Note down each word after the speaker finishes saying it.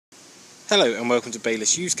Hello and welcome to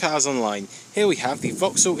Bayliss Used Cars Online. Here we have the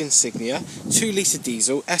Vauxhall Insignia 2-litre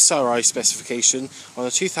diesel SRI specification on a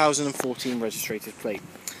 2014 registered plate.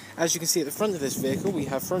 As you can see at the front of this vehicle, we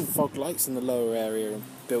have front fog lights in the lower area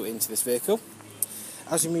built into this vehicle.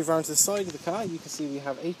 As we move around to the side of the car, you can see we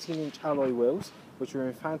have 18-inch alloy wheels, which are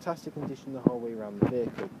in fantastic condition the whole way around the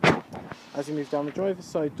vehicle. As we move down the driver's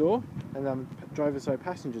side door and then the driver's side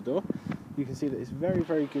passenger door, you can see that it's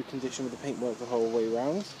very good condition with the paintwork the whole way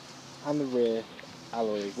around, and the rear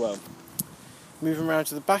alloy as well. Moving around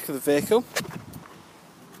to the back of the vehicle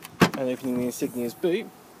and opening the Insignia's boot,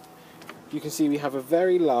 you can see we have a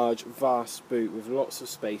very large, vast boot with lots of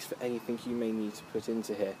space for anything you may need to put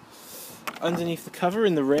into here. Underneath the cover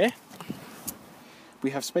in the rear, we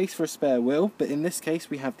have space for a spare wheel, but in this case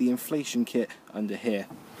we have the inflation kit under here.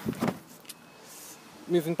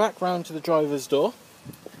 Moving back round to the driver's door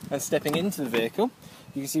and stepping into the vehicle,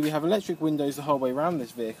 you can see we have electric windows the whole way around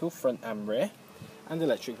this vehicle, front and rear, and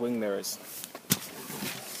electric wing mirrors.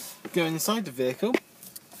 Going inside the vehicle,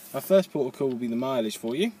 our first port of call will be the mileage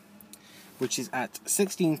for you, which is at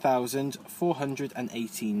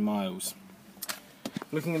 16,418 miles.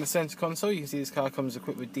 Looking in the centre console, you can see this car comes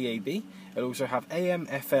equipped with DAB. It'll also have AM,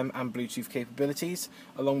 FM and Bluetooth capabilities,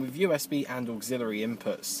 along with USB and auxiliary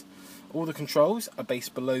inputs. All the controls are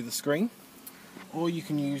based below the screen, or you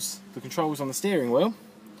can use the controls on the steering wheel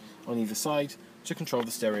on either side to control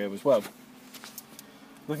the stereo as well.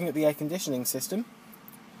 Looking at the air conditioning system,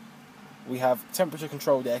 we have temperature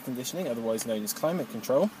controlled air conditioning, otherwise known as climate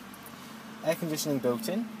control, air conditioning built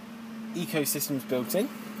in, eco systems built in,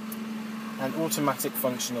 and automatic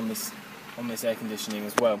function on this air conditioning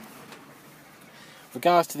as well. With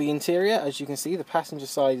regards to the interior, as you can see, the passenger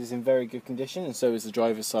side is in very good condition, and so is the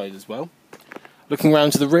driver's side as well. Looking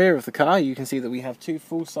around to the rear of the car, you can see that we have two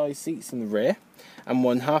full-size seats in the rear and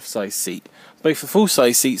one half-size seat. Both the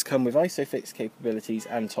full-size seats come with ISOFIX capabilities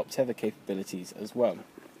and top tether capabilities as well.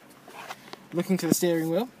 Looking to the steering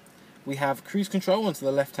wheel, we have cruise control onto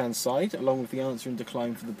the left-hand side, along with the answer and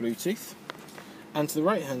decline for the Bluetooth. And to the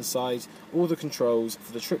right-hand side, all the controls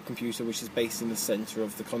for the trip computer, which is based in the centre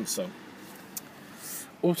of the console.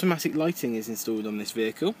 Automatic lighting is installed on this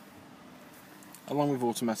vehicle, along with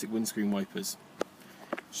automatic windscreen wipers.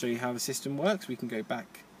 Show you how the system works, we can go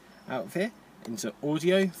back out of here into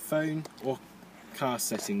audio, phone or car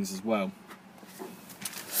settings as well.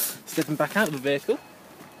 Stepping back out of the vehicle,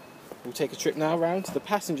 we'll take a trip now around to the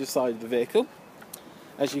passenger side of the vehicle.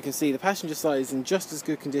 As you can see, the passenger side is in just as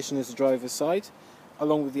good condition as the driver's side,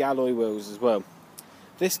 along with the alloy wheels as well.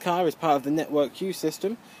 This car is part of the Network Q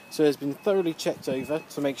system, so it has been thoroughly checked over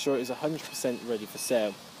to make sure it is 100% ready for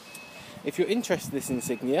sale. If you're interested in this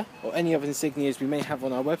Insignia, or any other Insignias we may have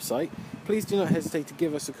on our website, please do not hesitate to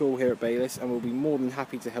give us a call here at Bayliss and we'll be more than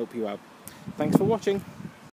happy to help you out. Thanks for watching.